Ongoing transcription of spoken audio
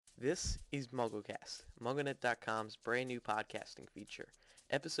This is MuggleCast, MuggleNet.com's brand new podcasting feature,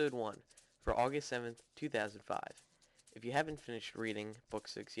 Episode 1, for August 7th, 2005. If you haven't finished reading Book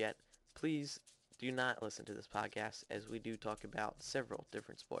 6 yet, please do not listen to this podcast as we do talk about several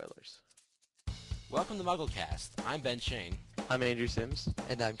different spoilers. Welcome to MuggleCast. I'm Ben Shane. I'm Andrew Sims.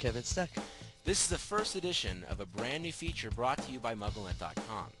 And I'm Kevin Steck. This is the first edition of a brand new feature brought to you by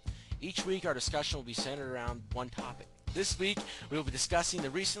MuggleNet.com. Each week our discussion will be centered around one topic. This week we will be discussing the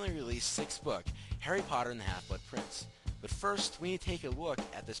recently released sixth book, Harry Potter and the Half-Blood Prince. But first we need to take a look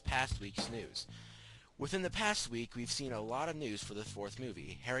at this past week's news. Within the past week we've seen a lot of news for the fourth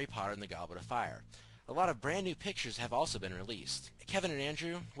movie, Harry Potter and the Goblet of Fire. A lot of brand new pictures have also been released. Kevin and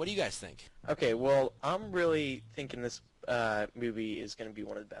Andrew, what do you guys think? Okay, well, I'm really thinking this movie is going to be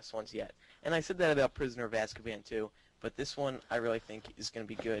one of the best ones yet. And I said that about Prisoner of Azkaban too, but this one I really think is going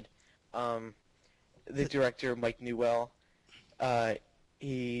to be good. The director, Mike Newell,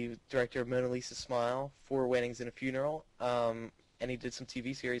 he director of Mona Lisa's Smile, Four Weddings and a Funeral, and he did some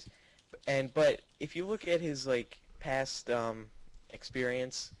TV series. But if you look at his past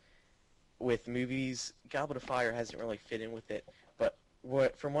experience with movies, Goblet of Fire hasn't really fit in with it. But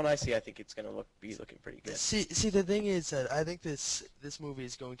from what I see, I think it's going to be looking pretty good. See, the thing is that I think this movie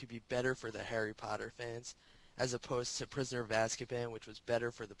is going to be better for the Harry Potter fans, as opposed to Prisoner of Azkaban, which was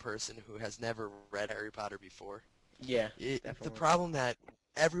better for the person who has never read Harry Potter before. Yeah, The definitely. problem that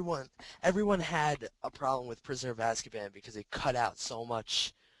everyone had a problem with Prisoner of Azkaban because it cut out so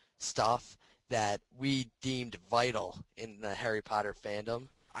much stuff that we deemed vital in the Harry Potter fandom.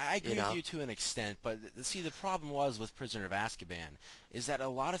 I agree You know? with you to an extent, but see, the problem was with Prisoner of Azkaban is that a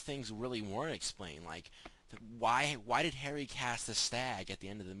lot of things really weren't explained. Like, why did Harry cast a stag at the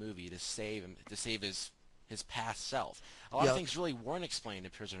end of the movie to save his past self? A lot of Yep. things really weren't explained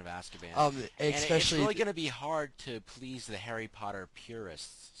in Prisoner of Azkaban. And it's Especially really going to be hard to please the Harry Potter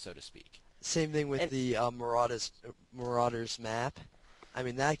purists, so to speak. same thing with And- the Marauders map. I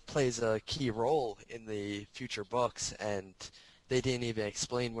mean, that plays a key role in the future books, and they didn't even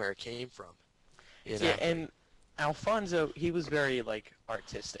explain where it came from. You know? Yeah, and Alfonso, he was very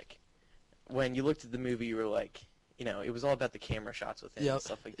artistic. When you looked at the movie, you were it was all about the camera shots with him and Yep,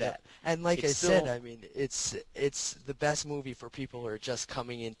 stuff like yep. that. And like It's I said, still- I mean, it's the best movie for people who are just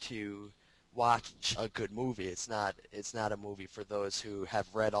coming in to watch a good movie. It's not a movie for those who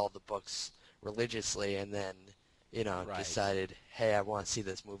have read all the books religiously and then, Right. decided, hey, I want to see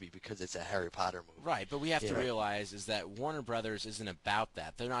this movie because it's a Harry Potter movie. Right, but we have to Yeah. realize is that Warner Brothers isn't about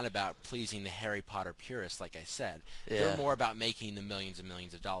that. They're not about pleasing the Harry Potter purists, like I said. They're Yeah. more about making the millions and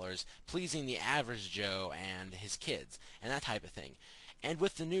millions of dollars, pleasing the average Joe and his kids, and that type of thing. And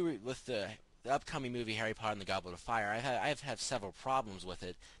with the upcoming movie Harry Potter and the Goblet of Fire, I've had several problems with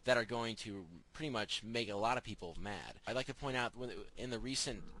it that are going to pretty much make a lot of people mad. I'd like to point out in the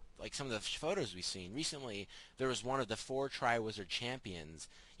recent some of the photos we've seen recently, there was one of the 4 Triwizard champions.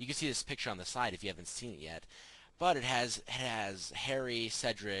 You can see this picture on the side if you haven't seen it yet, but it has Harry,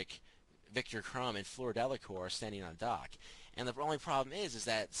 Cedric, Victor Crumb, and Fleur Delacour standing on dock. And the only problem is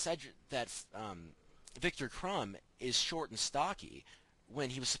that Victor Crumb is short and stocky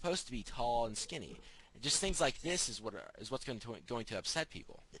when he was supposed to be tall and skinny. Just things like this is what's going to upset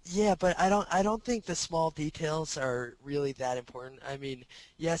people. Yeah, but I don't think the small details are really that important. I mean,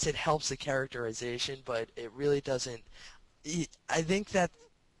 yes, it helps the characterization, but it really doesn't. I think that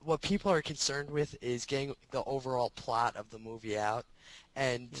what people are concerned with is getting the overall plot of the movie out,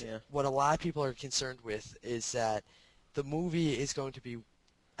 and Yeah. what a lot of people are concerned with is that the movie is going to be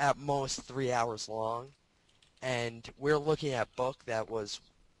at most 3 hours long, and we're looking at a book that was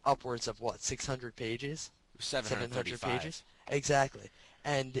upwards of 600 pages? 735 pages? Exactly.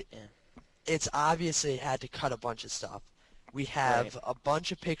 And Yeah. it's obviously had to cut a bunch of stuff. We have Right. a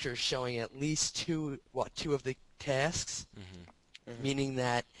bunch of pictures showing at least two of the tasks, Mm-hmm. meaning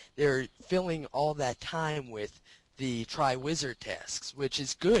that they're filling all that time with the Triwizard tasks, which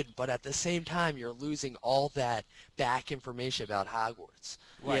is good, but at the same time you're losing all that back information about Hogwarts.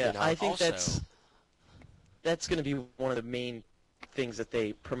 Right, Yeah, you know? I think Also- that's going to be one of the main things that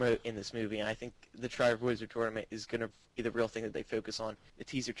they promote in this movie. And I think the Triwizard Tournament is going to be the real thing that they focus on. The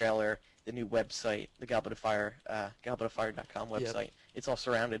teaser trailer, the new website, the Goblet of Fire, gobletofire.com website. It's all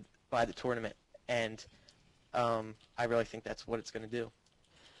surrounded by the tournament, and I really think that's what it's going to do.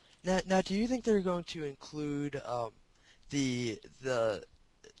 Now, do you think they're going to include the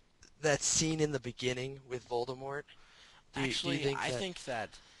that scene in the beginning with Voldemort? Do you Actually, think I that, think that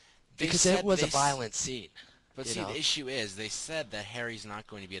they because said it was they a violent scene. But you see, know? the issue is they said that Harry's not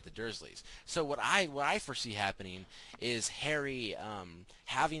going to be at the Dursleys. So what I foresee happening is Harry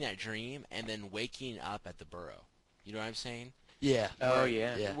having that dream and then waking up at the Burrow. You know what I'm saying? Yeah, Oh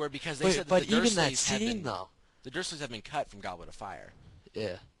yeah. yeah. where because they But said that but the even that Dursleys have scene been though, cut from Goblet of Fire.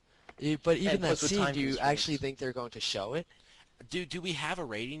 yeah. But even And that plus with scene, time do you actually constraints. think they're going to show it? Do we have a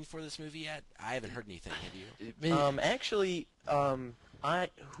rating for this movie yet? I haven't heard anything. Have you? Actually, I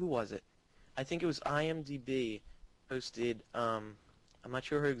who was it? I think it was IMDb posted. I'm not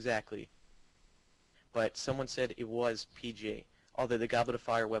sure who exactly, but someone said it was PG. Although the Goblet of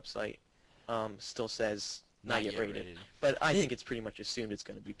Fire website still says not yet rated. But I It, think it's pretty much assumed it's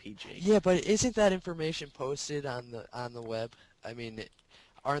going to be PG. yeah, but isn't that information posted on the web? I mean,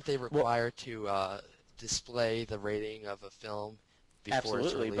 aren't they Well, required to display the rating of a film before it's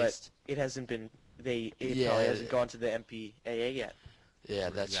absolutely, but released? it hasn't been. It probably Yeah, hasn't gone to the MPAA yet. yeah,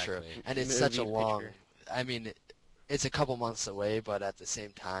 that's true. Exactly. And it's such a Movie long. picture. I mean, it's a couple months away, but at the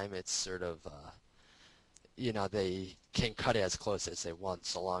same time, it's sort of they can cut it as close as they want,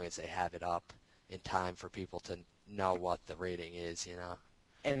 so long as they have it up in time for people to know what the rating is.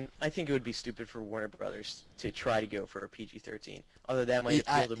 And I think it would be stupid for Warner Brothers to try to go for a PG-13. Although that might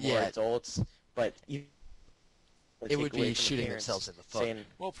appeal to more Yeah, adults, but you it would take away be from the shooting parents themselves in the foot. saying,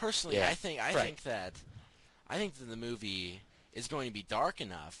 Well, personally, Yeah. I think that the movie is going to be dark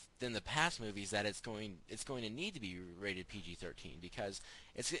enough than the past movies that it's going to need to be rated PG-13 because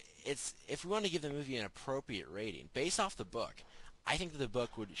it's if we want to give the movie an appropriate rating based off the book. I think that the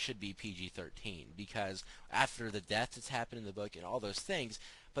book should be PG-13 because after the death that's happened in the book and all those things.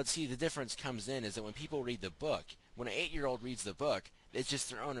 But see, the difference comes in is that when people read the book, when an 8-year-old reads the book, it's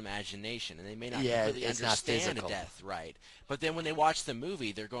just their own imagination, and they may not Yeah, completely it's not understand a physical. death right. But then when they watch the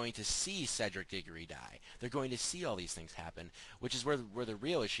movie, they're going to see Cedric Diggory die. They're going to see all these things happen, which is where the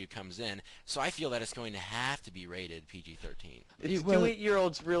real issue comes in. So I feel that it's going to have to be rated PG-13. do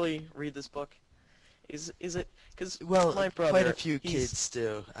 8-year-olds really read this book? Is it? Because Well, my brother, quite a few he's kids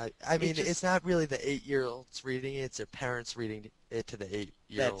do. I mean, just it's not really the 8-year-olds reading it; it's their parents reading it to the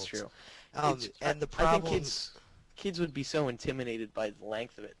 8-year-olds. that's true. And the I think problem, kids would be so intimidated by the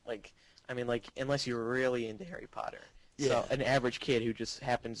length of it. Like, I mean, like unless you're really into Harry Potter. yeah, So an average kid who just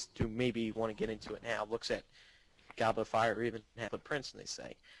happens to maybe want to get into it now looks at Goblet of Fire or even Half-Blood Prince and they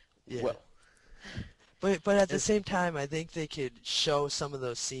say, yeah. well, But at the it's, same time, I think they could show some of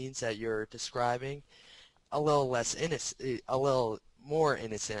those scenes that you're describing a little less innocent, a little more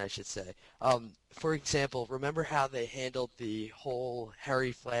innocent, I should say. For example, remember how they handled the whole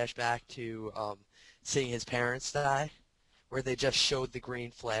Harry flashback to seeing his parents die, where they just showed the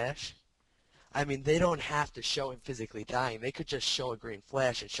green flash? I mean, they don't have to show him physically dying. They could just show a green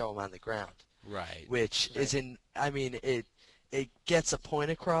flash and show him on the ground, Right. which right. isn't. I mean, it gets a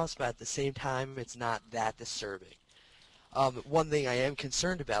point across, but at the same time, it's not that disturbing. One thing I am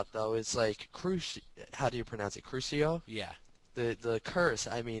concerned about though is like how do you pronounce it? Crucio? Yeah. The curse.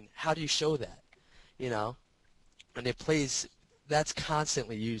 I mean, how do you show that? You know, and that's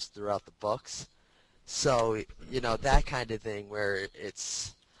constantly used throughout the books. So that kind of thing where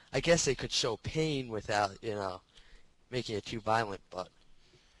I guess they could show pain without making it too violent, but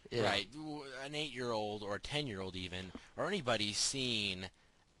Right. An 8-year-old or a 10-year-old even, or anybody seeing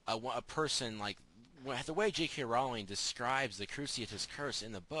a person like the way J.K. Rowling describes the Cruciatus curse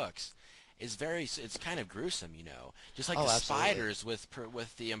in the books is it's kind of gruesome. Just like oh, the absolutely. spiders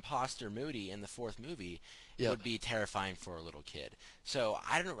with the imposter Moody in the fourth movie Yep. would be terrifying for a little kid. So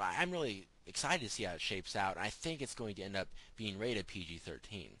I don't know. I'm really excited to see how it shapes out. I think it's going to end up being rated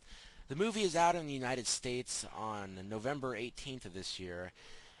PG-13. The movie is out in the United States on November 18th of this year,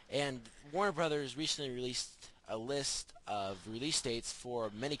 and Warner Brothers recently released a list of release dates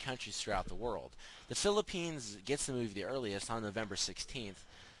for many countries throughout the world. The Philippines gets the movie the earliest on November 16th,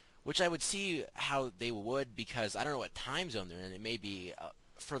 which I would see how they would because I don't know what time zone they're in. It may be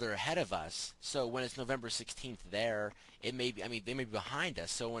further ahead of us. So when it's November 16th there, it may be, I mean, they may be behind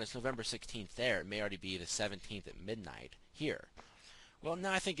us. So when it's November 16th there, it may already be the 17th at midnight here. Well,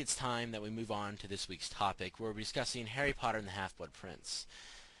 now I think it's time that we move on to this week's topic, where we're discussing Harry Potter and the Half-Blood Prince.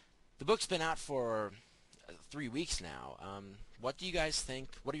 The book's been out for 3 weeks now. What do you guys think?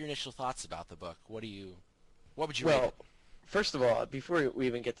 What are your initial thoughts about the book? What would you rate well, it? first of all, before we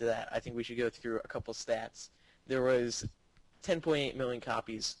even get to that, I think we should go through a couple stats. There was 10.8 million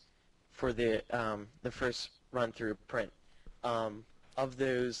copies for the first run through print. Of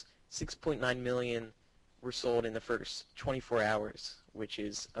those, 6.9 million were sold in the first 24 hours, which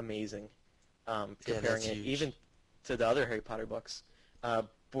is amazing. Comparing that's it huge. even to the other Harry Potter books.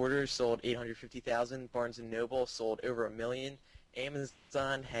 Borders sold 850,000. Barnes & Noble sold over 1 million.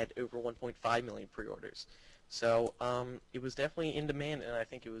 Amazon had over 1.5 million pre-orders. So it was definitely in demand, and I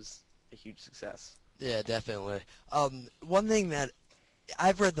think it was a huge success. Yeah, definitely. One thing that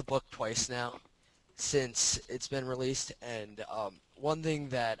I've read the book twice now, since it's been released, and one thing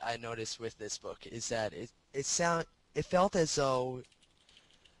that I noticed with this book is that it felt as though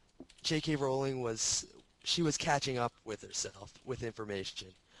J.K. Rowling was catching up with herself with information.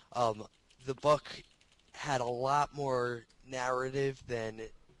 Um, the book had a lot more narrative than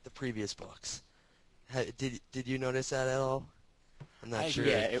the previous books. Did you notice that at all? I'm I not agree. sure.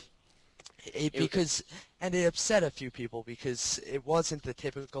 Yeah, it Because and it upset a few people because it wasn't the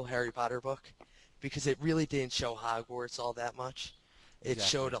typical Harry Potter book because it really didn't show Hogwarts all that much. It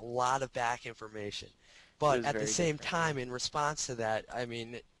showed Exactly. a lot of back information. it But was at the very same different. Yeah. time, in response to that, I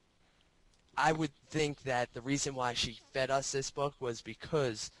mean, I would think that the reason why she fed us this book was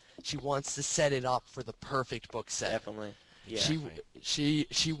because she wants to set it up for the perfect book setting. Definitely. Yeah. She Exactly.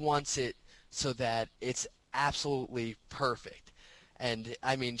 she wants it so that it's absolutely perfect. And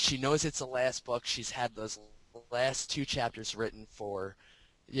I mean, she knows it's the last book. She's had those last two chapters written for,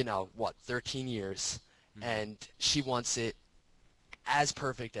 13 years, Hmm. and she wants it as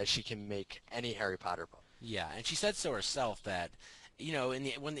perfect as she can make any Harry Potter book. Yeah, and she said so herself that,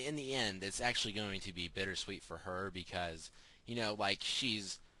 in the end, it's actually going to be bittersweet for her because, like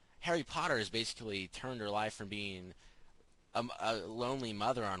Harry Potter has basically turned her life from being a lonely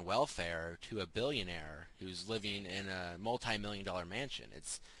mother on welfare to a billionaire who's living in a multi-million-dollar mansion.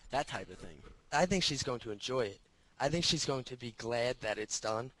 It's that type of thing. I think she's going to enjoy it. I think she's going to be glad that it's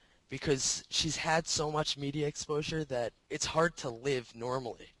done because she's had so much media exposure that it's hard to live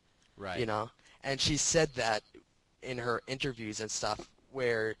normally, you Right. know? And she said that in her interviews and stuff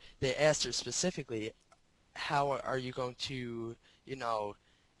where they asked her specifically, how are you going to, you know,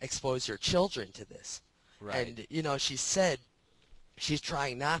 expose your children to this? Right. And, she said she's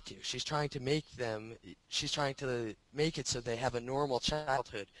trying not to. She's trying to make it so they have a normal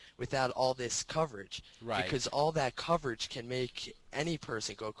childhood without all this coverage Right. because all that coverage can make any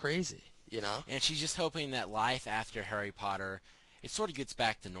person go crazy, you know? And she's just hoping that life after Harry Potter, it sort of gets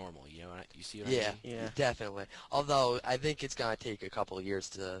back to normal. You see what I Yeah, mean? Yeah. definitely. Although I think it's gonna take a couple of years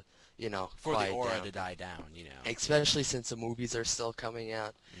to, For the quiet aura down. to die down. Especially since the movies are still coming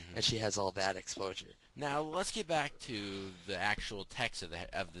out and Hmm. she has all that exposure. Now let's get back to the actual text of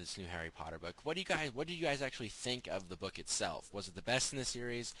this new Harry Potter book. What do you guys actually think of the book itself? Was it the best in the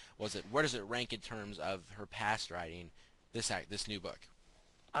series? Where does it rank in terms of her past writing? This new book.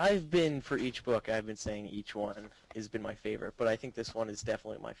 For each book, I've been saying each one has been my favorite, but I think this one is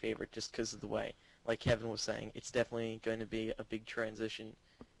definitely my favorite just because of the way, like Kevin was saying, it's definitely going to be a big transition.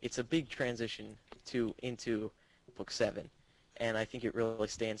 It's a big transition into book 7, and I think it really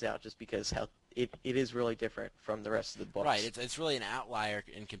stands out just because how it is really different from the rest of the Right. books. It's really an outlier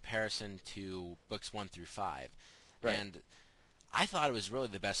in comparison to books 1 through 5, Right. and I thought it was really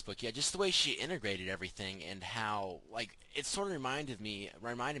the best book yet. Just the way she integrated everything and how like it sort of reminded me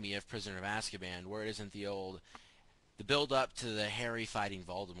of Prisoner of Azkaban, where it isn't the build up to the Harry fighting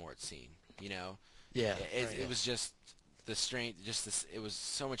Voldemort scene. You know, Yeah, it Right. yeah. was just the strength, just this. It was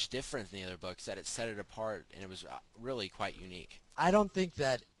so much different than the other books that it set it apart, and it was really quite unique. I don't think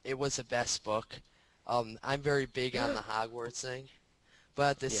that it was the best book. I'm very big on the Hogwarts thing,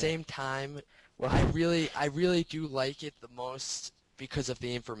 but at the Yeah. same time, Well, I really do like it the most because of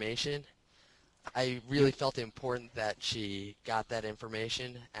the information. I really do felt it important that she got that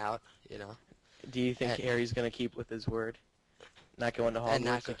information out, do you think and, Harry's going to keep with his word, not going to and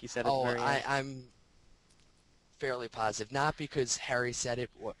not Hogwarts go. like you said at the Oh, very end? I'm fairly positive, not because Harry said it,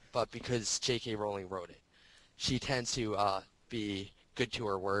 but because J.K. Rowling wrote it. She tends to be good to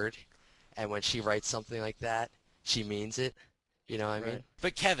her word, and when she writes something like that, she means it. You know what I mean? Right.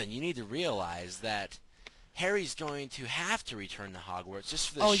 But Kevin, you need to realize that Harry's going to have to return to Hogwarts just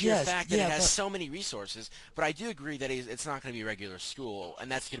for the Oh sheer yes, fact that it yeah, has but so many resources. But I do agree that it's not going to be regular school,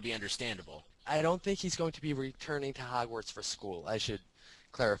 and that's going to be understandable. I don't think he's going to be returning to Hogwarts for school. I should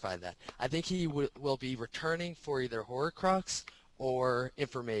clarify that. I think he will be returning for either Horcrux or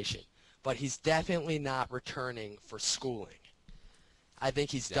information, but he's definitely not returning for schooling. I think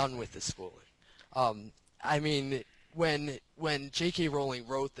he's done Exactly. with the schooling. Um, I mean, when J.K. Rowling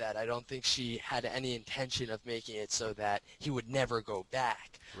wrote that, I don't think she had any intention of making it so that he would never go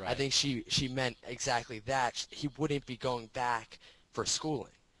back. I Right. think she meant exactly that. He wouldn't be going back for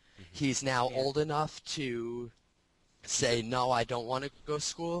schooling. Hmm. He's now Yeah. old enough to He's a, say, no, I don't want to go to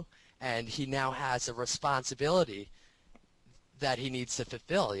school, and he now has a responsibility that he needs to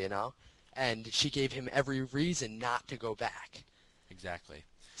fulfill. And she gave him every reason not to go back. exactly.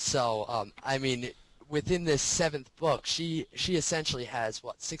 So, I mean, within this seventh book, she essentially has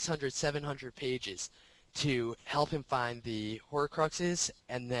what 600, 700 pages to help him find the Horcruxes,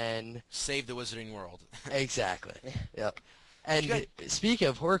 and then Save the Wizarding World. exactly, yep. Did you guys? And speaking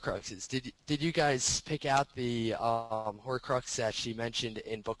of Horcruxes, did you guys pick out the Horcrux that she mentioned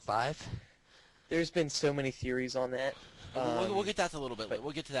in book 5? There's been so many theories on that. We'll get that a little bit. But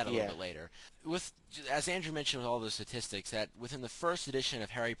We'll get to that a little yeah, bit later. With as Andrew mentioned, with all the statistics, that within the first edition of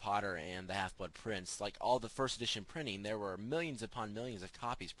Harry Potter and the Half-Blood Prince, like all the first edition printing, there were millions upon millions of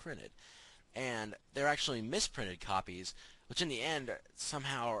copies printed, and they're actually misprinted copies, which in the end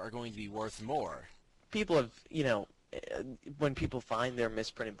somehow are going to be worth more. people have, when people find their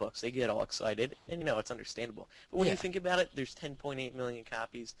misprinted books, they get all excited, and it's understandable. But when you Yeah. think about it, there's 10.8 million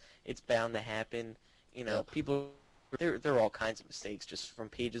copies. It's bound to happen. Yep. People, there are all kinds of mistakes just from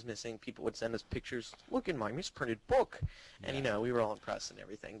pages missing. People would send us pictures. Look at my misprinted book, and Yeah. we were all impressed and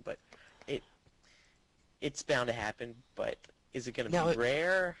everything. But it, it's bound to happen. But is it going to Now, be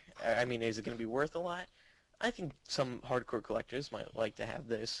rare? I mean, is it going to be worth a lot? I think some hardcore collectors might like to have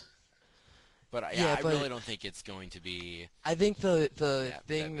this. But yeah, I but really don't think it's going to be. I think the Yeah,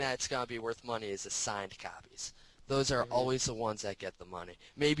 thing that- that's gonna be worth money is the signed copies. Those are Mhm. always the ones that get the money.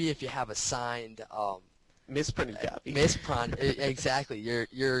 Maybe if you have a signed Misprinted copy. exactly,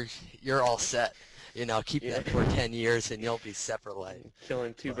 you're all set. Keep Yeah. that for 10 years and you'll be separate life.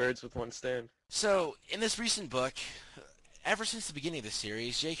 Killing two But- birds with one stone. So in this recent book, ever since the beginning of the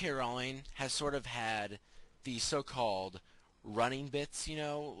series, J.K. Rowling has sort of had these so-called running bits.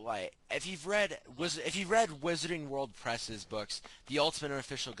 Like if you've read Wizarding World Press's books, The Ultimate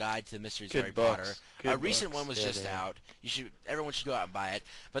Unofficial Guide to the Mysteries of Good Harry books. Potter. Good A recent books. one was Yeah, just they are. out. Everyone should go out and buy it.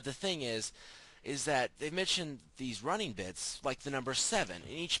 But the thing is that they've mentioned these running bits, like the number 7.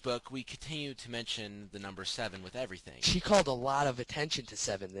 In each book, we continue to mention the number 7 with everything. She called a lot of attention to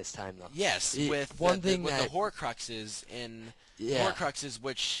 7 this time, though. Yes, with one the, thing with that the Horcruxes in yeah, Horcruxes,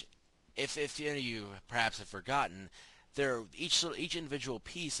 which, if any of you perhaps have forgotten, they're each individual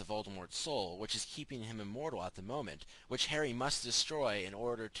piece of Voldemort's soul, which is keeping him immortal at the moment, which Harry must destroy in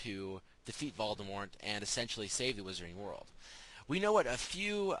order to defeat Voldemort and essentially save the Wizarding World. We know what a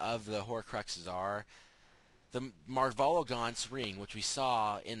few of the Horcruxes are. The Marvolo Gaunt's ring, which we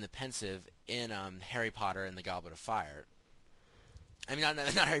saw in the pensive in Harry Potter and the Goblet of Fire. I mean, not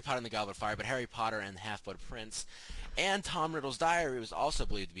Harry Potter and the Goblet of Fire, but Harry Potter and the Half-Blood Prince. And Tom Riddle's diary was also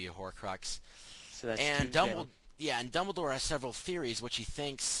believed to be a Horcrux. So that's And two down. Dumbledore has several theories which he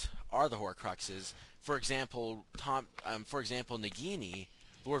thinks are the Horcruxes. For example, Nagini,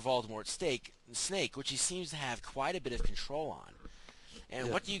 Lord Voldemort's snake, which he seems to have quite a bit of control on. And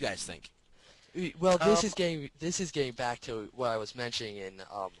Yeah. what do you guys think? Well, this Um, is getting back to what I was mentioning in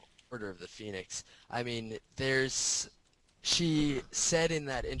Order of the Phoenix. I mean, she said in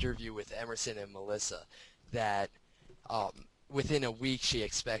that interview with Emerson and Melissa that within a week she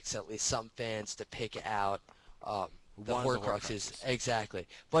expects at least some fans to pick out the One of the Horcruxes. Horcruxes. Exactly.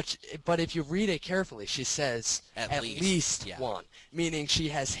 But if you read it carefully, she says At least, least, yeah. one, meaning she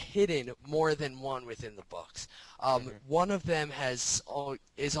has hidden more than one within the books. One of them is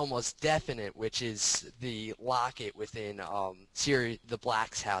almost definite, which is the locket within the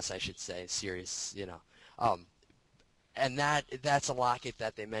Black's house, I should say, Sirius, and that's a locket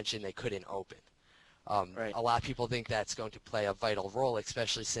that they mentioned they couldn't open. Right. A lot of people think that's going to play a vital role,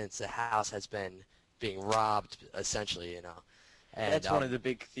 especially since the house has been being robbed, essentially, And, That's one of the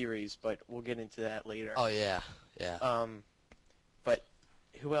big theories, but we'll get into that later. Oh yeah, yeah. But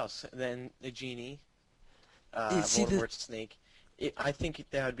who else? Then the genie, See, Voldemort's snake. I think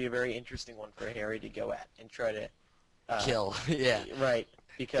that would be a very interesting one for Harry to go at and try to Kill. Yeah. Right,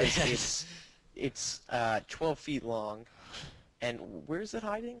 because Yes. it's 12 feet long, and where's it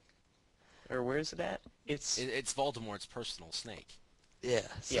hiding? Or where's it at? It's It's Voldemort's personal snake. Yeah.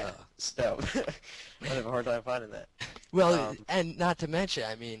 So. yeah. So I have a hard time finding that. Well, and not to mention,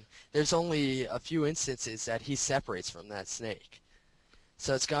 I mean, there's only a few instances that he separates from that snake.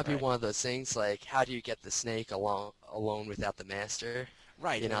 So it's got to be Right. one of those things like, how do you get the snake alone without the master?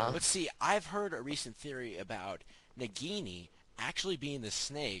 Right. You know? But see, I've heard a recent theory about Nagini actually being the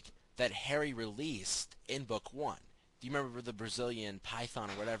snake that Harry released in Book 1. Do you remember the Brazilian python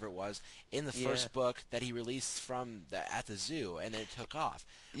or whatever it was in the Yeah. first book that he released at the zoo and then it took off?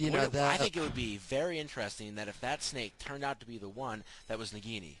 That I think it would be very interesting that if that snake turned out to be the one that was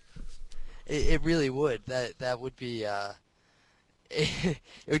Nagini. it really would. That would be it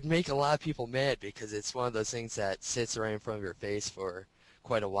would make a lot of people mad because it's one of those things that sits right in front of your face for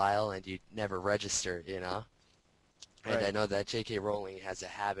quite a while and you never register, And Right. I know that J.K. Rowling has a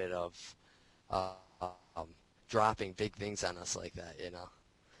habit of dropping big things on us like that, And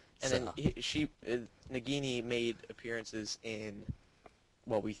So, then Nagini made appearances in,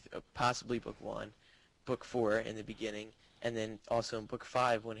 well, possibly Book 1, Book 4 in the beginning, and then also in Book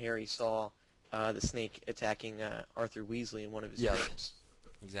 5 when Harry saw the snake attacking Arthur Weasley in one of his Yeah. dreams.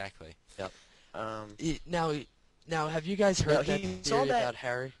 Exactly. Yep. Um, Now, have you guys now heard that he saw theory that. about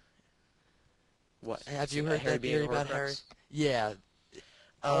Harry? What? Have you heard Harry that being theory a about Harry? Horcrux? Yeah,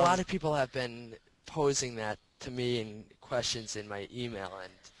 a lot Um, of people have been posing that to me in questions in my email,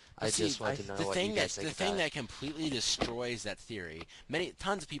 and But I see, just want to the know what you thing guys that think about it. completely destroys that theory.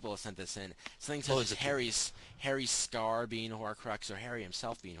 Tons of people have sent this in. Something such Loads as of people. Harry's scar being a Horcrux or Harry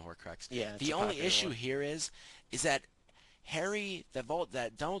himself being a Horcrux. yeah, it's The a only popular issue one. here is that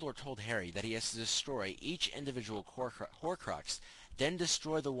that Dumbledore told Harry that he has to destroy each individual Horcrux, then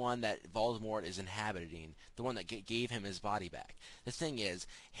destroy the one that Voldemort is inhabiting, the one that gave him his body back. The thing is,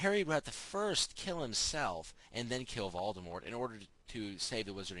 Harry would have to first kill himself and then kill Voldemort in order to save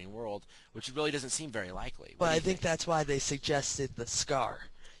the Wizarding World, which really doesn't seem very likely. What But do I you think think? that's why they suggested the scar,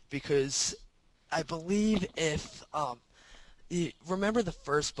 because I believe if remember the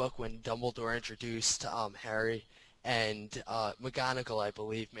first book when Dumbledore introduced Harry, and McGonagall, I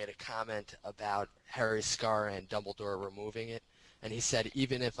believe, made a comment about Harry's scar and Dumbledore removing it, and he said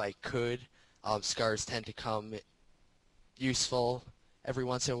even if I could, scars tend to come useful every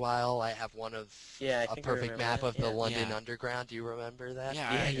once in a while. I have one of Yeah, I a think I perfect remember map that. of the Yeah. London Yeah. Underground. Do you remember that?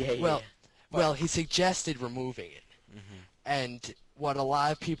 Yeah, Yeah, yeah, yeah, Well, yeah. well, he suggested removing it. hmm And what a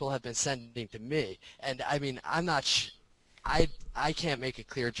lot of people have been sending to me, and I mean, I'm not I can't make a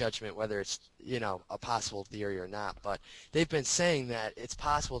clear judgment whether it's, a possible theory or not, but they've been saying that it's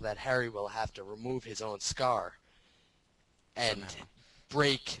possible that Harry will have to remove his own scar and somehow.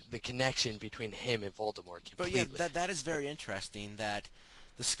 break the connection between him and Voldemort But yeah, completely. that is very interesting. That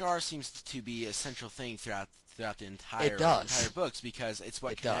the scar seems to be a central thing throughout the It entire does. books because it's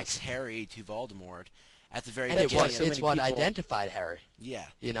what It connects does. Harry to Voldemort at the very And That's why beginning so of it's many what people. identified Harry. yeah.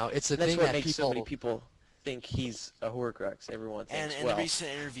 It's the That's thing what that makes so many people. people think he's a Horcrux. Everyone And thinks, in the well,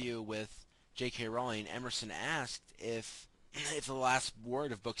 recent interview with J.K. Rowling, Emerson asked if if the last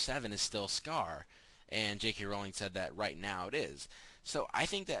word of Book 7 is still Scar, and J.K. Rowling said that right now it is. So I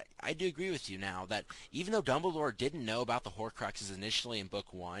think that I do agree with you now that even though Dumbledore didn't know about the Horcruxes initially in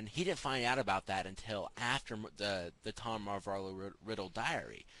Book 1, he didn't find out about that until after the Tom Marvolo Riddle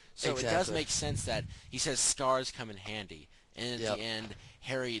diary. So it does Exactly. make sense that he says scars come in handy, and at Yep. the end,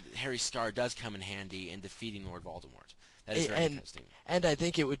 Harry's scar does come in handy in defeating Lord Voldemort. That is A- very And interesting. and I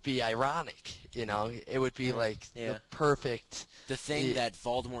think it would be ironic. It would be like yeah. the perfect. The thing i- that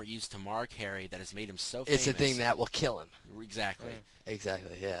Voldemort used to mark Harry that has made him so It's the famous. thing that will kill him. Exactly.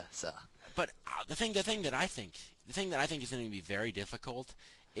 Exactly. Yeah. So. But the thing that I think is going to be very difficult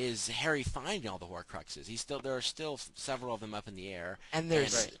is Harry finding all the Horcruxes. There are still several of them up in the air. And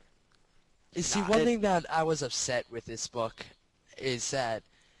there's. Right. You see, Nah, one It, thing that I was upset with this book is that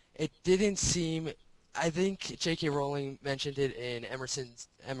it didn't seem. I think J.K. Rowling mentioned it in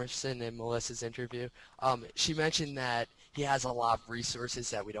Emerson and Melissa's interview. She mentioned that he has a lot of resources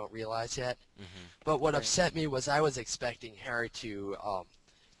that we don't realize yet. hmm But what right. upset me was I was expecting Harry to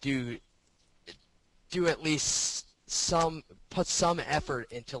do do at least put some effort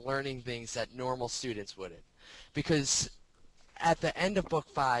into learning things that normal students wouldn't, because at the end of book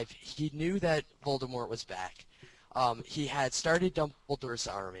 5, he knew that Voldemort was back. He had started Dumbledore's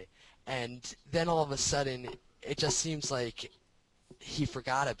army, and then all of a sudden, it just seems like he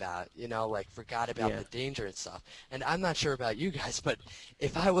forgot about, like forgot about Yeah. the danger and stuff. And I'm not sure about you guys, but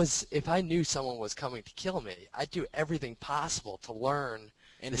if I knew someone was coming to kill me, I'd do everything possible to learn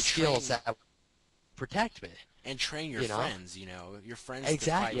And the to skills train that protect me. and train your You know? friends. Your friends to fight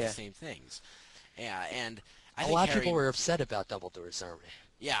Exactly. the Yeah. same things. Yeah, and I A think lot of people Harry. were upset about Dumbledore's army.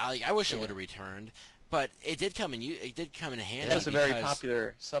 Yeah, like, I wish it Yeah. would have returned, but it did come in It handy was a very because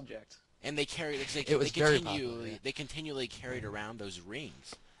popular subject. and they carried because It was very popular. Yeah. they continually carried around those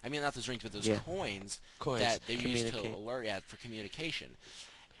rings. I mean, not those rings, but those Yeah. coins Coins. that they used to Communicate. alert for communication.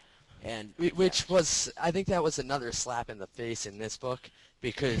 And Which was, I think that was another slap in the face in this book,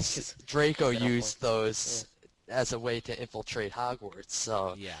 because Draco Set up used those as a way to infiltrate Hogwarts.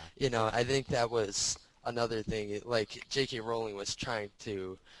 So, yeah, I think that was another thing. Like, J.K. Rowling was trying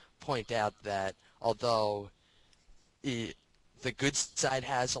to point out that although the good side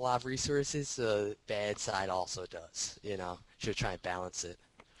has a lot of resources, the bad side also does. Should try and balance it.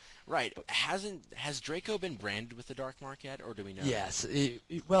 right. Has Draco been branded with the Dark Mark yet, or do we know? Yes.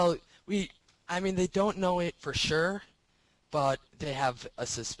 Well, I mean, they don't know it for sure, but they have a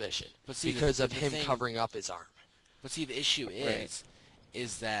suspicion But see, because of the him thing, covering up his arm. but see, the issue Right.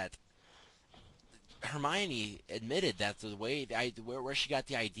 is that Hermione admitted that the way where she got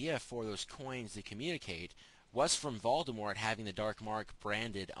the idea for those coins to communicate was from Voldemort having the Dark Mark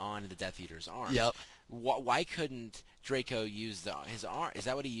branded on the Death Eater's arm. Yep. Why couldn't Draco use his arm? Is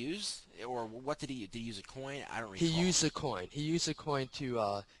that what he used, or what did he use a coin? I don't He recall. used a coin. He used a coin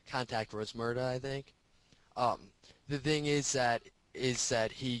to contact Rosmerta, I think. The thing is that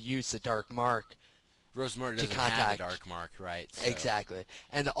he used the Dark Mark Rosmerta to doesn't have contact. the Dark Mark, right? So. Exactly.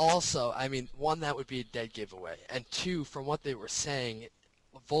 And also, I mean, one, that would be a dead giveaway. And two, from what they were saying,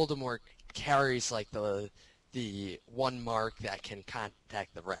 Voldemort carries like the one mark that can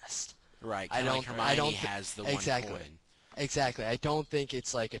contact the rest. Right, I kind of like don't. I Hermione don't. has the Exactly. one coin. Exactly. I don't think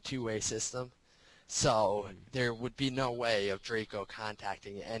it's like a two-way system. So Mm. there would be no way of Draco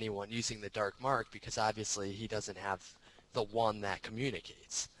contacting anyone using the Dark Mark because obviously he doesn't have the one that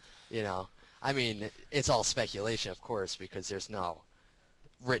communicates. You know, I mean, it's all speculation, of course, because there's no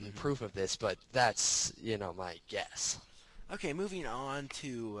written Hmm. proof of this, but that's, my guess. Okay, moving on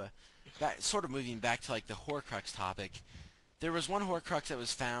to, sort of moving back to like the Horcrux topic. There was one Horcrux that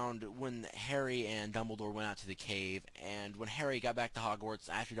was found when Harry and Dumbledore went out to the cave, and when Harry got back to Hogwarts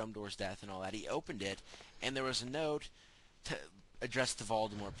after Dumbledore's death and all that, he opened it, and there was a note to, addressed to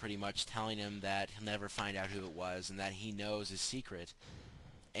Voldemort pretty much telling him that he'll never find out who it was and that he knows his secret,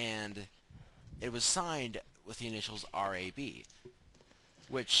 and it was signed with the initials RAB,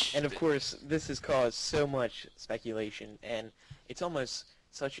 which, And of course, this has caused so much speculation, and it's almost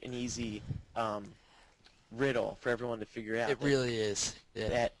such an easy riddle for everyone to figure out. It really is. Yeah.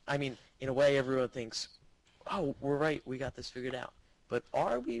 That, I mean, in a way, everyone thinks, "Oh, we're right. We got this figured out." But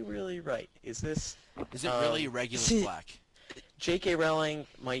are we really right? Is this? is it really Regulus see- Black? J.K. Rowling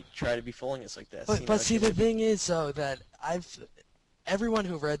might try to be fooling us like this. But see, she the might be- thing is, though, that everyone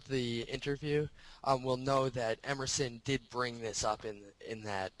who read the interview will know that Emerson did bring this up in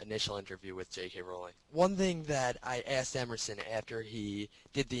that initial interview with J.K. Rowling. One thing that I asked Emerson after he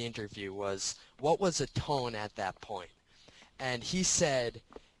did the interview was, what was the tone at that point? And he said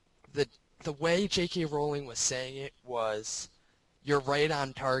that the way J.K. Rowling was saying it was, "You're right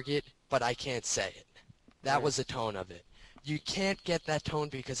on target, but I can't say it." That Right. was the tone of it. You can't get that tone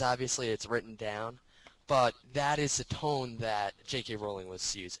because obviously it's written down, but that is the tone that J.K. Rowling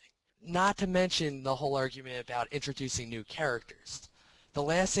was using. Not to mention the whole argument about introducing new characters. The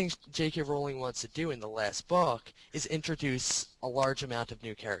last thing J.K. Rowling wants to do in the last book is introduce a large amount of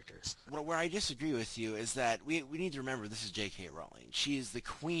new characters. Where I disagree with you is that we need to remember this is J.K. Rowling. She is the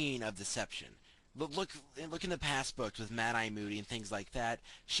queen of deception. Look in the past books with Mad Eye Moody and things like that.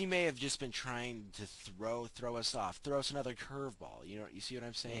 She may have just been trying to throw us off, throw us another curveball. You see what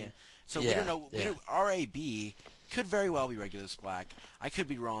I'm saying? Yeah. So we Yeah, don't know. yeah. RAB could very well be Regulus Black. I could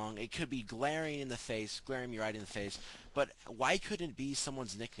be wrong. It could be glaring me right in the face. But why couldn't it be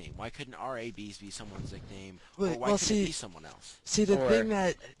someone's nickname? Why couldn't RABs be someone's nickname? Or Well, why couldn't see- it be someone else? See, the Or- thing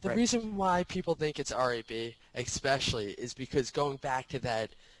that the right. reason why people think it's RAB, especially, is because going back to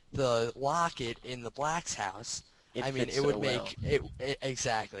the locket in the Black's house. It I mean, fits it would so make well. it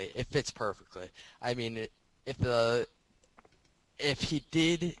exactly. It fits perfectly. I mean, if he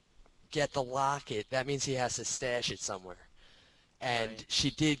did get the locket, that means he has to stash it somewhere. And Right.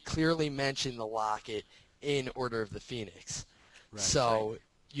 she did clearly mention the locket in Order of the Phoenix. Right. So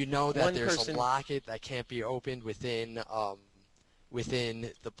you know that One there's person- a locket that can't be opened within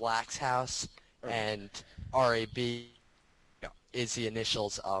the Black's house, Right. and RAB is the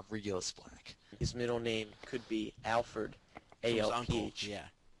initials of Regulus Black. His middle name could be Alfred, From his uncle. A-L-P-H. Yeah.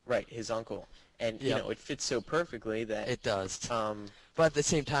 Right, his uncle. And, Yep. it fits so perfectly that, It does. um, But at the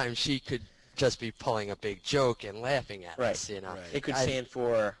same time, she could just be pulling a big joke and laughing at Right. us, Right. it could I- stand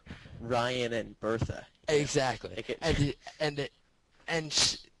for Ryan and Bertha. Exactly. It could- And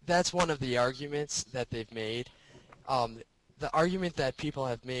that's one of the arguments that they've made. The argument that people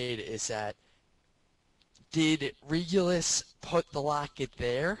have made is that, did Regulus put the locket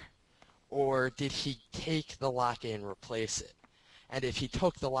there, or did he take the locket and replace it? And if he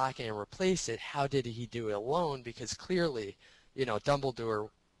took the locket and replaced it, how did he do it alone? Because clearly, Dumbledore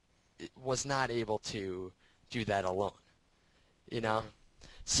was not able to do that alone. Mhm.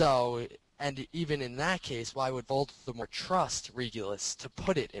 So, and even in that case, why would Voldemort trust Regulus to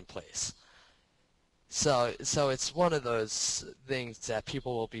put it in place? So it's one of those things that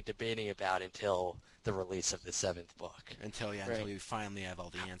people will be debating about until the release of the 7th book. Until Right. we finally have all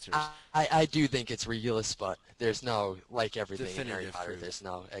the answers. I do think it's Regulus, but there's no, like everything in Harry Definitive Potter, proof. there's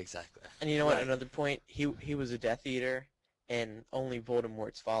no, exactly. And you know what? Right. Another point, he was a Death Eater, and only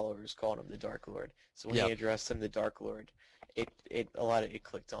Voldemort's followers called him the Dark Lord. So when Yep. he addressed him the Dark Lord, it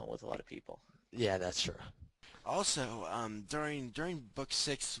clicked on with a lot of people. Yeah, that's true. Also, during Book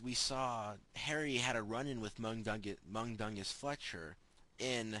 6, we saw Harry had a run-in with Mungdungus Fletcher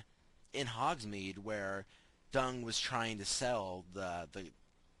in Hogsmeade, where Dung was trying to sell the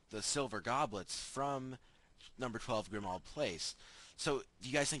silver goblets from number 12 Grimmauld Place. So, do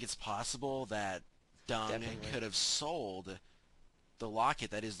you guys think it's possible that Dung Definitely. could have sold the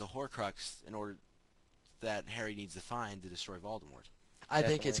locket that is the Horcrux in order that Harry needs to find to destroy Voldemort? I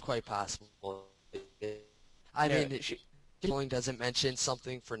think it's Definitely. quite possible. I No, mean, Rowling doesn't mention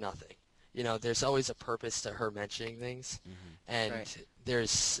something for nothing. There's always a purpose to her mentioning things, Hmm. and right.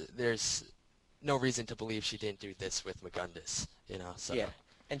 there's no reason to believe she didn't do this with Magundus. So Yeah.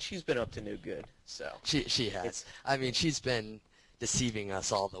 And she's been up to no good, so she has. it's I mean, yeah. she's been deceiving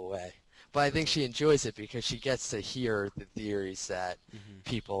us all the way, but I think Hmm. she enjoys it because she gets to hear the theories that Hmm.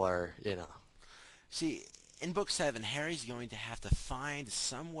 people are. See, in Book 7, Harry's going to have to find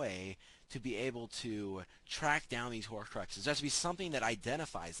some way to be able to track down these Horcruxes. There has to be something that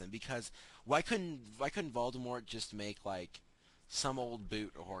identifies them, because why couldn't Voldemort just make like some old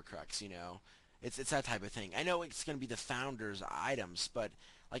boot a Horcrux? It's that type of thing. I know it's going to be the Founder's items, but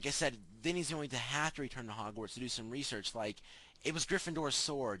like I said, then he's going to have to return to Hogwarts to do some research. Like, it was Gryffindor's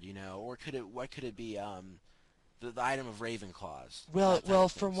sword, or what could it be? The item of Ravenclaw's, Well, that type well,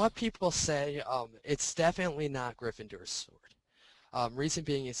 of from things. what people say, it's definitely not Gryffindor's sword. Reason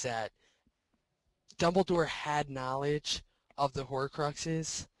being is that Dumbledore had knowledge of the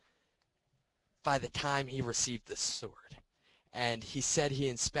Horcruxes by the time he received the sword, and he said he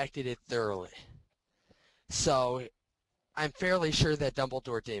inspected it thoroughly. So I'm fairly sure that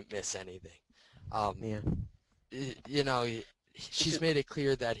Dumbledore didn't miss anything. Um, Yeah. you know, Which she's is made it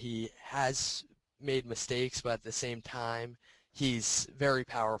clear that he has made mistakes, but at the same time, he's very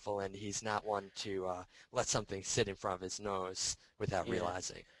powerful and he's not one to let something sit in front of his nose without yeah.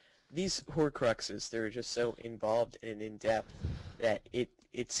 realizing. These Horcruxes, they're just so involved and in depth that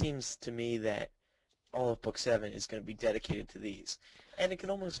it seems to me that all of Book 7 is going to be dedicated to these. And it can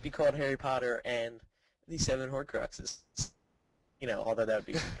almost be called Harry Potter and the Seven Horcruxes. Although that would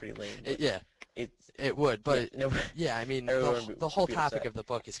be pretty lame, but Yeah, it's, it would, yeah, but no, yeah, I mean the everyone the would whole be topic upset. of the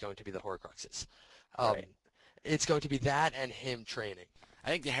book is going to be the Horcruxes. Um, Right. it's going to be that and him training. I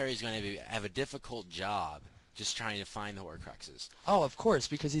think that Harry's going to have a difficult job just trying to find the Horcruxes. Oh, of course,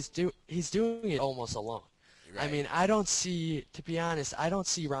 because he's doing it almost alone. I Right. mean, I don't see, to be honest, I don't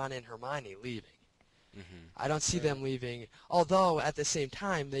see Ron and Hermione leaving. Hmm. I don't see Mm. them leaving. Although at the same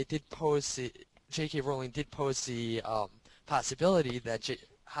time, J.K. Rowling did pose the possibility that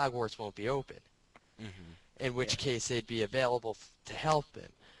Hogwarts won't be open, Hmm. in Yeah. which case they'd be available to help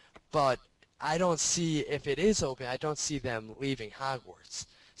him. But I don't see, if it is open, I don't see them leaving Hogwarts.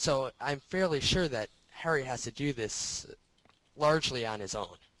 So I'm fairly sure that Harry has to do this largely on his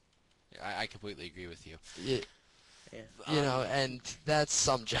own. I completely agree with you. You, Yeah. Um, and that's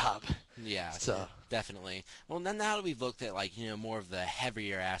some job. yeah, Yeah. So, definitely. Well, then now that we've looked at more of the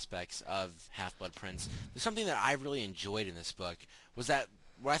heavier aspects of Half-Blood Prince, there's something that I really enjoyed in this book was that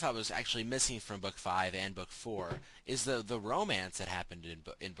what I thought was actually missing from book 5 and book 4 is the romance that happened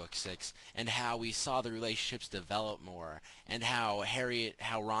in book 6, and how we saw the relationships develop more, and how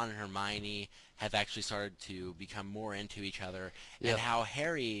Ron and Hermione have actually started to become more into each other, and yep. how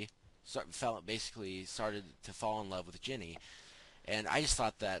Harry basically started to fall in love with Ginny. And I just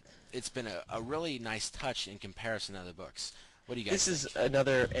thought that it's been a really nice touch in comparison to other books. What do you guys This is think?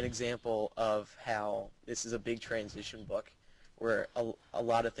 an example of how this is a big transition book where a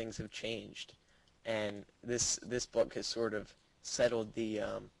lot of things have changed, and this book has sort of settled the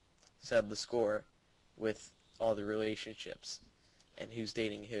score with all the relationships and who's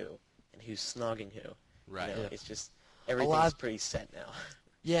dating who and who's snogging who. Right. Yeah. It's just A everything's lot pretty set now.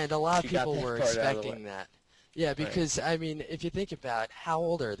 Yeah, and a lot of She got people that were part out of the way. expecting that. Yeah, Right. because I mean, if you think about it, how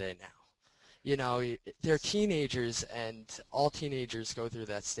old are they now? They're teenagers, and all teenagers go through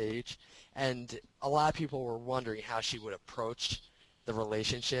that stage. And a lot of people were wondering how she would approach the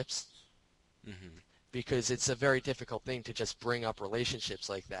relationships Hmm. because it's a very difficult thing to just bring up relationships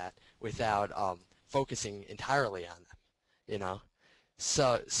like that without focusing entirely on them. You know.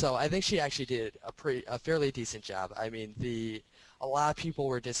 So I think she actually did a fairly decent job. I mean, a lot of people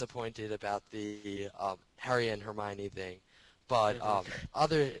were disappointed about the Harry and Hermione thing, but Hmm.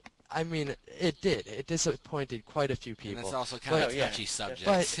 other I mean, it disappointed quite a few And that's people. also kind But Oh of a yeah, touchy definitely.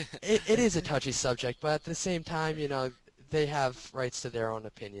 but subject. it is a touchy subject. But at the same time, they have rights to their own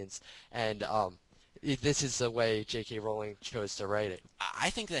opinions, and this is the way J.K. Rowling chose to write it. I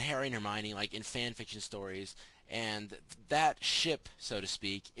think that Harry and Hermione, like in fan fiction stories, and that ship, so to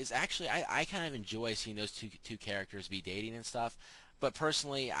speak, is actually I kind of enjoy seeing those two characters be dating and stuff. But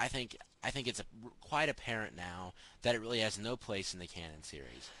personally, I think it's quite apparent now that it really has no place in the canon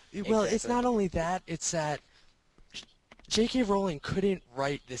series. Well, it's Exactly. not only that; it's that J.K. Rowling couldn't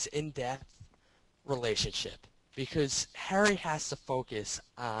write this in-depth relationship because Harry has to focus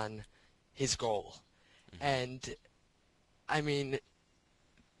on his goal. Hmm. And I mean,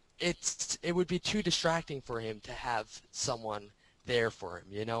 it would be too distracting for him to have someone there for him,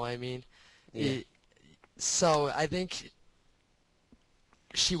 you know what I mean? Yeah. It, so I think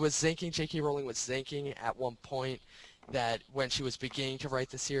she was thinking, J.K. Rowling was thinking at one point that when she was beginning to write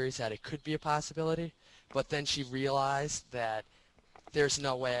the series that it could be a possibility, but then she realized that there's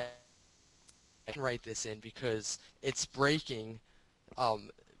no way I can write this in because it's um,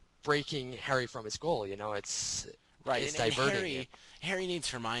 breaking Harry from his goal. You know, Right, it's and diverting him. Harry needs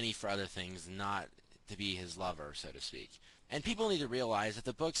Hermione for other things, not to be his lover, so to speak. And people need to realize that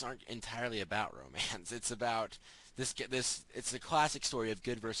the books aren't entirely about romance. It's about this. It's a classic story of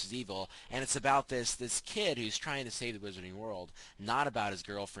good versus evil, and it's about this kid who's trying to save the Wizarding World, not about his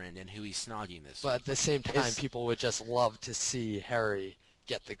girlfriend and who he's snogging this But at week. the same time, Is people would just love to see Harry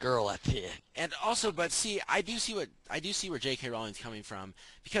get the girl at the end. And also, but see, I do see where J.K. Rowling's coming from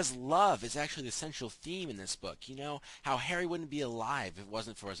because love is actually the central theme in this book. You know how Harry wouldn't be alive if it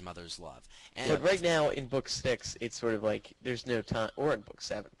wasn't for his mother's love, but and right now in book 6, it's sort of like there's no time, or in book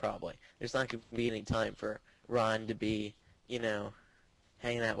 7 probably. There's not going to be any time for Ron to be, you know,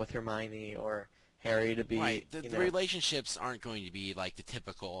 hanging out with Hermione or Harry to right, be, the relationships aren't going to be like the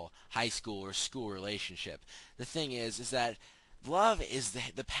typical high school or school relationship. The thing is that love is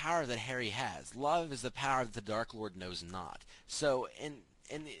the power that Harry has. Love is the power that the Dark Lord knows not. So, and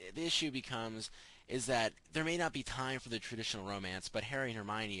the issue becomes is that there may not be time for the traditional romance, but Harry and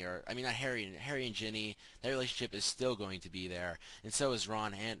Hermione are, I mean, not Harry and Ginny, that relationship is still going to be there, and so is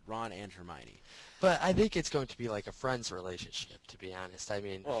Ron and Hermione. But I think it's going to be like a friend's relationship, to be honest. I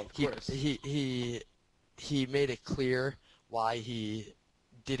mean, well, of he course. he he he made it clear why he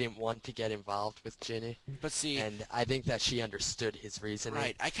didn't want to get involved with Ginny, But see, and I think that she understood his reasoning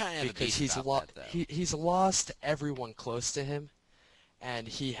right, I kind of have a because beef about that though. he's lost everyone close to him, and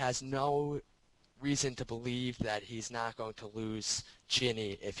he has no reason to believe that he's not going to lose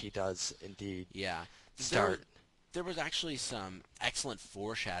Ginny if he does indeed Yeah, there was start. there was actually some excellent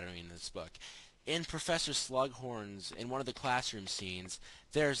foreshadowing in this book. In Professor Slughorn's, in one of the classroom scenes,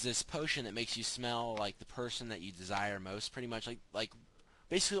 there's this potion that makes you smell like the person that you desire most, pretty much like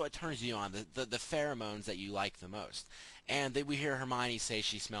basically what turns you on, the pheromones that you like the most. And we hear Hermione say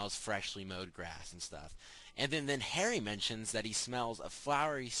she smells freshly mowed grass and stuff. And then Harry mentions that he smells a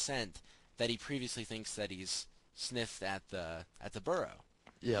flowery scent that he previously thinks that he's sniffed at the burrow.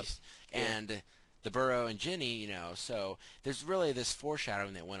 Yep. He's, Yeah. and the burrow and Ginny, so there's really this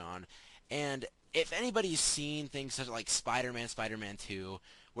foreshadowing that went on. And if anybody's seen things such like Spider-Man 2,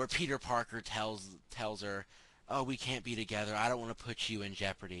 where Peter Parker tells her, "Oh, we can't be together. I don't want to put you in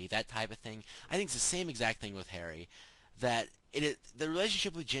jeopardy." That type of thing. I think it's the same exact thing with Harry. That the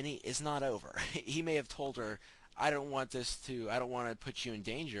relationship with Ginny is not over. He may have told her, I don't want to put you in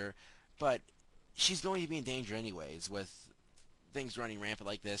danger," but she's going to be in danger anyways with things running rampant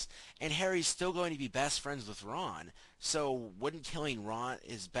like this, and Harry's still going to be best friends with Ron. So wouldn't killing Ron,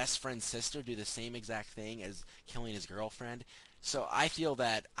 his best friend's sister, do the same exact thing as killing his girlfriend? So I feel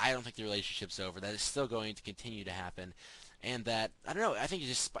that I don't think the relationship's over. That it's still going to continue to happen, and that I don't know. I think it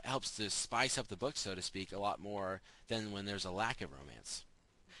just helps to spice up the book, so to speak, a lot more than when there's a lack of romance.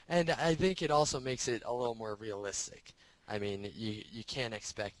 And I think it also makes it a little more realistic. I mean, you can't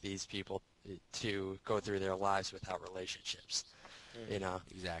expect these people to go through their lives without relationships, you Hmm. know.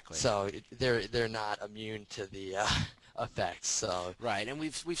 Exactly. So they're not immune to the effects. So Right, and we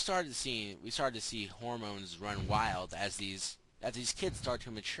started to see hormones run wild as these kids start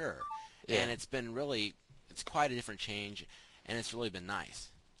to mature, yeah, and it's quite a different change, and it's really been nice.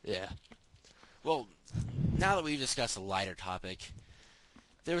 yeah. Well, now that we've discussed a lighter topic,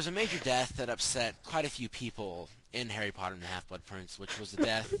 there was a major death that upset quite a few people in Harry Potter and the Half-Blood Prince, which was the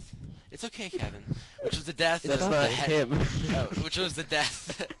death. It's okay, Kevin. Which was the death It's That's of not okay. him. which was the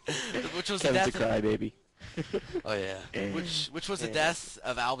death, which was the Kevin's a death of crybaby. Oh yeah. which was the death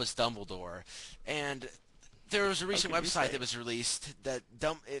of Albus Dumbledore, and there was a How recent could you website say? that was released that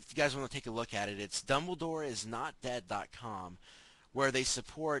if you guys want to take a look at it, it's dumbledoreisnotdead.com, where they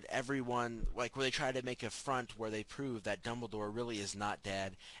support everyone, like where they try to make a front where they prove that Dumbledore really is not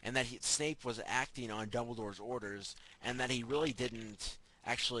dead, and that Snape was acting on Dumbledore's orders, and that he really didn't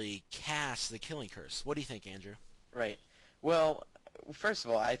actually cast the killing curse. What do you think, Andrew? Right. Well, first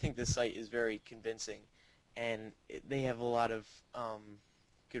of all, I think this site is very convincing, and they have a lot of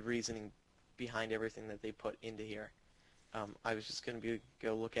good reasoning behind everything that they put into here. I was just going to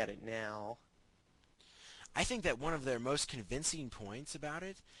go look at it now. I think that one of their most convincing points about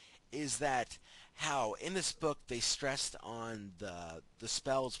it is that how in this book they stressed on the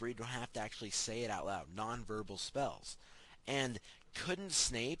spells where you don't have to actually say it out loud, nonverbal spells. And couldn't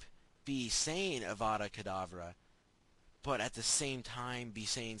Snape be saying Avada Kedavra, but at the same time be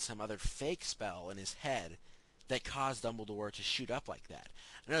saying some other fake spell in his head that caused Dumbledore to shoot up like that?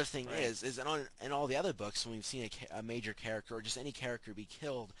 Another thing Right. is in all the other books, when we've seen a major character or just any character be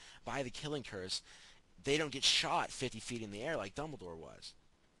killed by the killing curse, they don't get shot 50 feet in the air like Dumbledore was.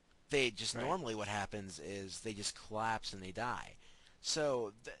 They just Right. normally what happens is they just collapse and they die.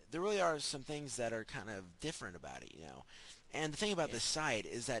 So there really are some things that are kind of different about it, you know. And the thing about Yeah. this side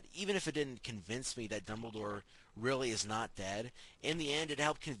is that even if it didn't convince me that Dumbledore really is not dead, in the end it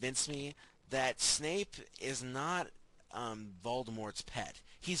helped convince me that Snape is not Voldemort's pet.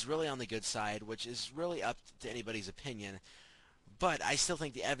 He's really on the good side, which is really up to anybody's opinion. But I still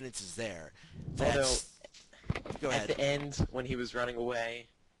think the evidence is there. Although That's Go at ahead. the end, when he was running away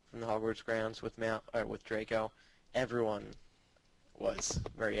from the Hogwarts grounds with Draco, everyone was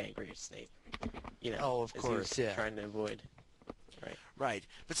very angry at Snape. You know, Oh, of as he was course, yeah. trying to avoid. Right. Right.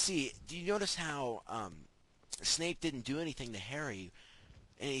 But see, do you notice how Snape didn't do anything to Harry,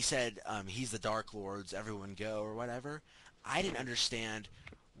 and he said he's the Dark Lord's, everyone go, or whatever? I didn't understand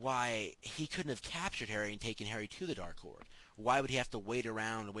why he couldn't have captured Harry and taken Harry to the Dark Lord. Why would he have to wait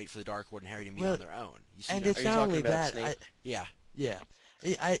around and wait for the Dark Lord and Harry to meet Well, on their own? You see and what I'm it's Are you not saying? talking only about that. Snape? Yeah. Yeah,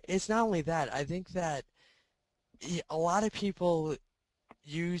 it's not only that. I think that a lot of people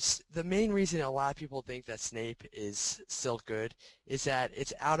use the main reason a lot of people think that Snape is still good is that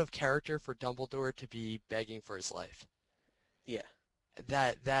it's out of character for Dumbledore to be begging for his life. Yeah.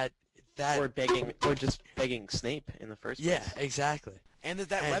 That that that Or just begging Snape in the first yeah, place. exactly. And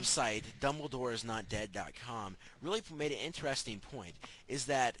that And website, DumbledoreIsNotDead.com, really made an interesting point. Is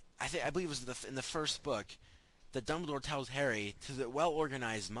that I believe it was in the first book that Dumbledore tells Harry, to the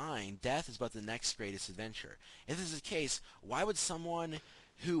well-organized mind, death is but the next greatest adventure. If this is the case, why would someone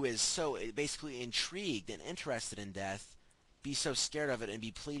who is so basically intrigued and interested in death be so scared of it and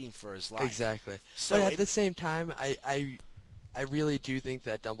be pleading for his life? exactly. But So at the same time, I really do think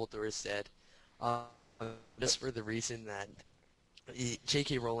that Dumbledore is dead. Um, just for the reason that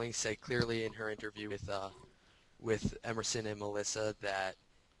J.K. Rowling said clearly in her interview with Emerson and Melissa that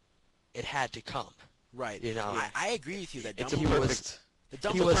it had to come. right, You know, Yeah. I agree with you that It's a he was Dumbledore, the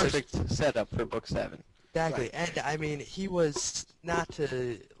he it's a was Dumbledore's perfect setup for book 7. exactly, right, and I mean he was not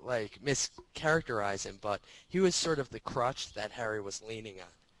to like mischaracterize him, but he was sort of the crutch that Harry was leaning on,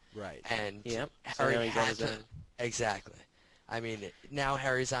 right. and Yep. So Harry now he's on had his to own. exactly. I mean now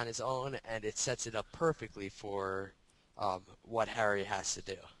Harry's on his own, and it sets it up perfectly for what Harry has to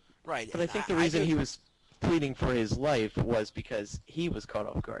do. Right, But I and think the I reason do. he was pleading for his life was because he was caught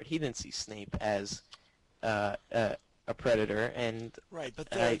off guard. He didn't see Snape as uh, uh, a predator, and Right, but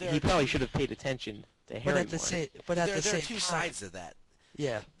there he are probably two. should have paid attention to But Harry at the more. same There are two time, sides to that.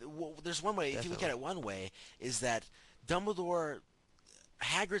 yeah, There's one way. If you look at definitely. it one way, is that Dumbledore,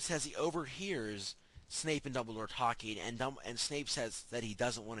 Hagrid says he overhears Snape and Dumbledore talking, and Snape says that he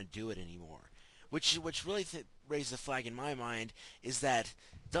doesn't want to do it anymore, which really raised the flag in my mind is that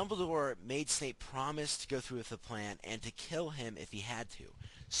Dumbledore made Snape promise to go through with the plan and to kill him if he had to.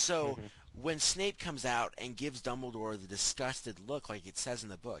 So Hmm. when Snape comes out and gives Dumbledore the disgusted look, like it says in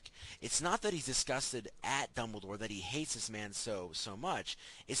the book, it's not that he's disgusted at Dumbledore, that he hates this man so much.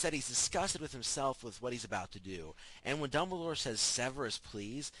 It's that he's disgusted with himself with what he's about to do. And when Dumbledore says, "Severus,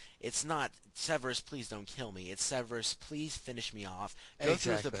 please," it's not, "Severus, please don't kill me." It's, "Severus, please finish me off. Go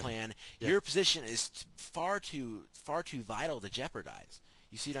through with the Exactly. plan. Yeah. Your position is far too vital to jeopardize."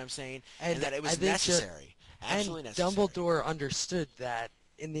 You see what I'm saying? And And that it I was think necessary. and Absolutely necessary. Dumbledore understood that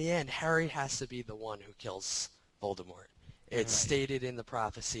in the end, Harry has to be the one who kills Voldemort. It's Hmm. Right. stated in the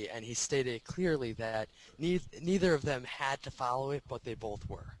prophecy, and he stated clearly that neither of them had to follow it, but they both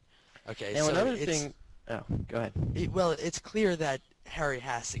were. Okay, Now so another thing. Oh, go ahead. well, it's clear that Harry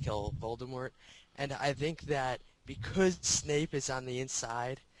has to kill Voldemort, and I think that because Snape is on the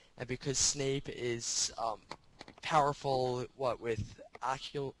inside, and because Snape is powerful, what with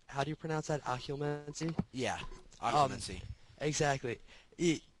how do you pronounce that? Occlumency? Yeah. Um, Occlumency. exactly.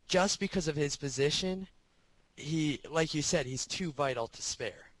 Just because of his position, like you said, he's too vital to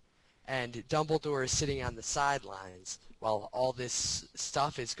spare. And Dumbledore is sitting on the sidelines while all this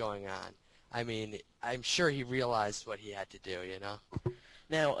stuff is going on. I mean, I'm sure he realized what he had to do, you know?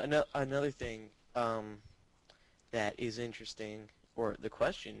 Now another thing that is interesting, or the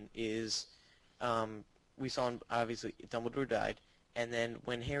question is, we saw obviously Dumbledore died, and then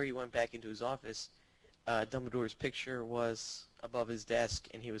when Harry went back into his office, Dumbledore's picture was above his desk,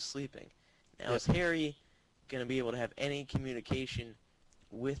 and he was sleeping. Now Yep. is Harry going to be able to have any communication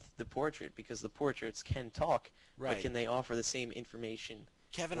with the portrait, because the portraits can talk, but Right. can they offer the same information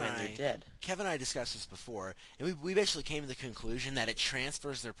Kevin when and they're I, dead? Kevin and I discussed this before, and we basically came to the conclusion that it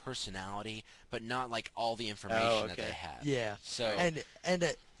transfers their personality, but not like all the Oh, information that they okay. have. Yeah, So, Right.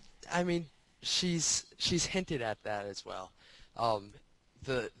 and I mean, she's hinted at that as well. Um,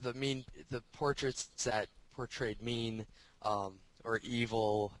 the portraits that portrayed mean or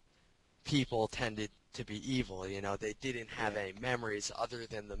evil people tended to be evil. You know, they didn't have Yeah. any memories other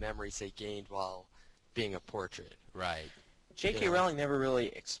than the memories they gained while being a portrait. right. You J.K. know, Rowling never really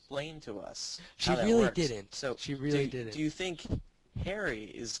explained to us she how that really works. didn't. So, She really do didn't. you think Harry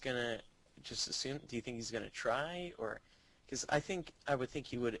is gonna just assume? Do you think he's gonna try, or because I would think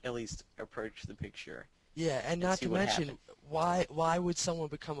he would at least approach the picture Yeah, and and not see to what mention, happened. why would someone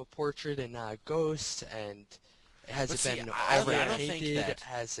become a portrait and not a ghost? And has But it see, been I don't think overpainted? that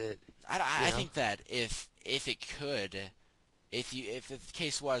Has it, I you know? think that if it could, if the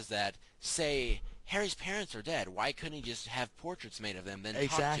case was that, say, Harry's parents are dead, why couldn't he just have portraits made of them, then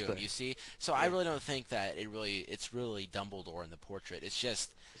talk to him? Exactly. You see, so I Yeah, really don't think that it's really Dumbledore in the portrait. It's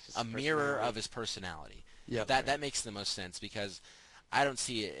just it's just a his mirror personality. of his personality. Yep. That makes the most sense because I don't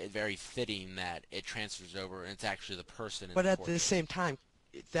see it very fitting that it transfers over and it's actually the person in But the at the portrait. same time,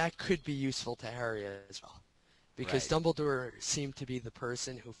 that could be useful to Harry as well. Because Right. Dumbledore seemed to be the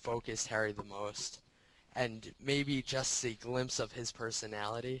person who focused Harry the most. And maybe just a glimpse of his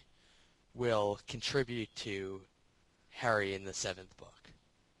personality will contribute to Harry in the seventh book.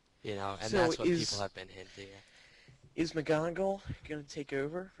 You know, and So that's what people is have been hinting at. is McGonagall gonna take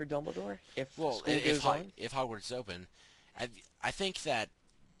over for Dumbledore if Well, school goes on? if Hogwarts is open, I I think that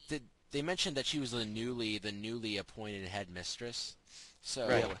did they mentioned that she was the newly appointed headmistress.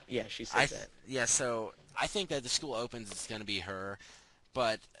 Right. So Yeah, she said that. yeah, so I think that the school opens, it's going to be her.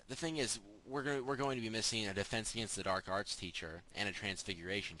 But the thing is, we're going to be missing a Defense Against the Dark Arts teacher and a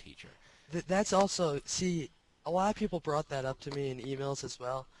Transfiguration teacher. That's also, see, a lot of people brought that up to me in emails as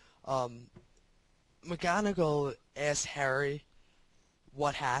well. Um, McGonagall asked Harry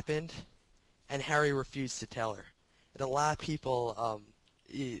what happened, and Harry refused to tell her. And a lot of people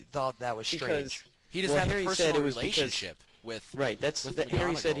thought that was Because strange. He doesn't well, have a Harry said personal it was because relationship right. That's with that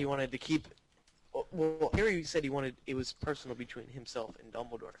Harry said he McGonagall. wanted to keep. Well, Harry said he wanted it was personal between himself and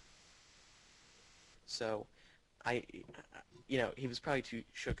Dumbledore. So, I, he was probably too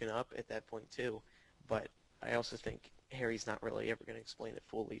shooken up at that point too. But I also think Harry's not really ever going to explain it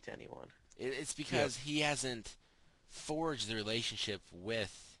fully to anyone. It's Yep. because he hasn't forged the relationship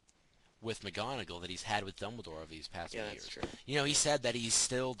with McGonagall that he's had with Dumbledore over these past Yeah, few that's years. true. You know, he Yeah. said that he's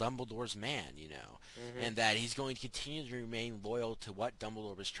still Dumbledore's man, Hmm. and that he's going to continue to remain loyal to what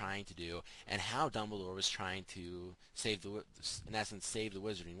Dumbledore was trying to do and how Dumbledore was trying to in essence, save the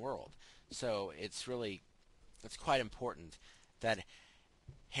Wizarding world. So it's quite important that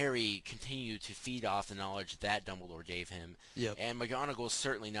Harry continue to feed off the knowledge that Dumbledore gave him, Yep. and McGonagall's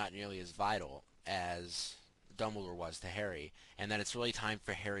certainly not nearly as vital as Dumbledore was to Harry, and that it's really time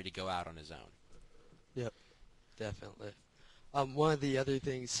for Harry to go out on his own. Yep. Definitely. One of the other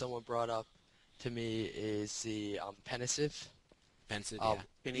things someone brought up to me is the pensive. Pensive, Um, yeah.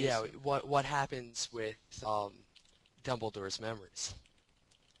 yeah. Phineas. What happens with Dumbledore's memories?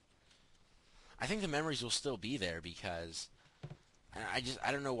 I think the memories will still be there because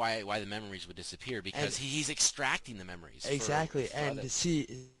I don't know why the memories would disappear And because he's extracting the memories exactly. for other. And see,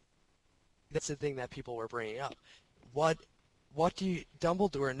 that's the thing that people were bringing up. What what do you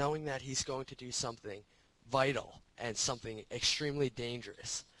Dumbledore, knowing that he's going to do something vital and something extremely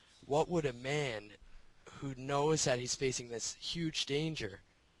dangerous, what would a man who knows that he's facing this huge danger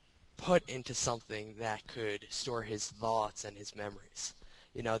put into something that could store his thoughts and his memories?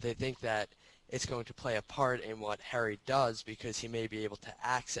 You know, they think that it's going to play a part in what Harry does because he may be able to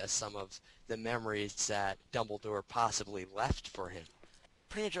access some of the memories that Dumbledore possibly left for him.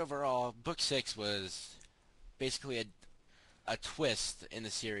 Pretty much overall, Book 6 was basically a twist in the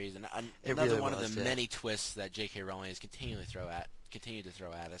series, and It another really one of the was, yeah. many twists that J.K. Rowling has continued to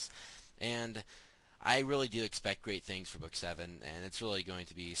throw at us. And I really do expect great things for Book 7, and it's really going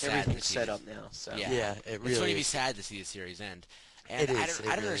to be sad to Everything's see set this. up now. So Yeah, Yeah, it it's going really to be is. sad to see the series end. And It is. I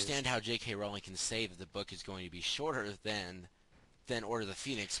It don't really understand is. how J.K. Rowling can say that the book is going to be shorter than Order of the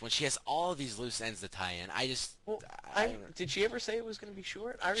Phoenix when she has all of these loose ends to tie in. well, I don't know. did she ever say it was going to be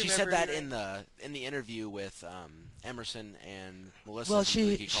short? I She remember said that hearing. in the interview with Emerson and Melissa Well, from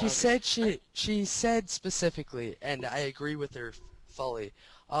Bleaky she College. said I, she said specifically, and I agree with her fully.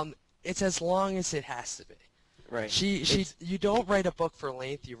 It's as long as it has to be. right. She It's. you don't write a book for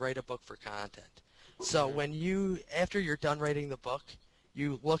length, you write a book for content. So Mhm. when you after you're done writing the book,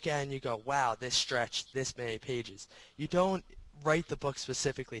 you look at it and you go, "Wow, this stretched this many pages." You don't write the book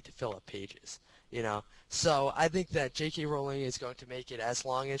specifically to fill up pages, you know. So I think that J.K. Rowling is going to make it as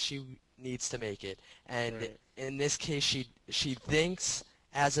long as she needs to make it, and Right. in this case, she thinks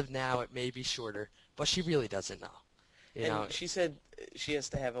as of now it may be shorter, but she really doesn't know, you know. And she said she has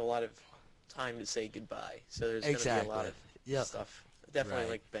to have a lot of time to say goodbye, so there's going to be a lot Exactly. of Yep. stuff. Definitely,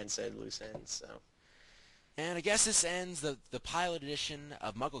 Right. like Ben said, loose ends. So And I guess this ends the pilot edition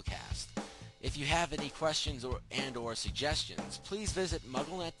of MuggleCast. If you have any questions or suggestions, please visit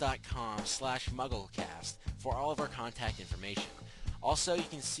mugglenet.com/MuggleCast for all of our contact information. Also, you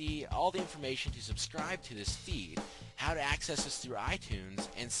can see all the information to subscribe to this feed, how to access us through iTunes,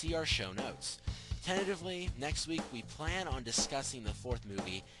 and see our show notes. Tentatively, next week we plan on discussing the fourth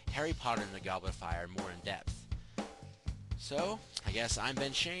movie, Harry Potter and the Goblet of Fire, more in depth. So, I guess I'm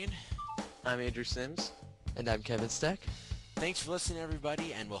Ben Shane. I'm Andrew Sims. And I'm Kevin Steck. Thanks for listening,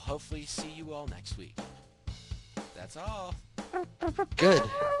 everybody, and we'll hopefully see you all next week. That's all. Good.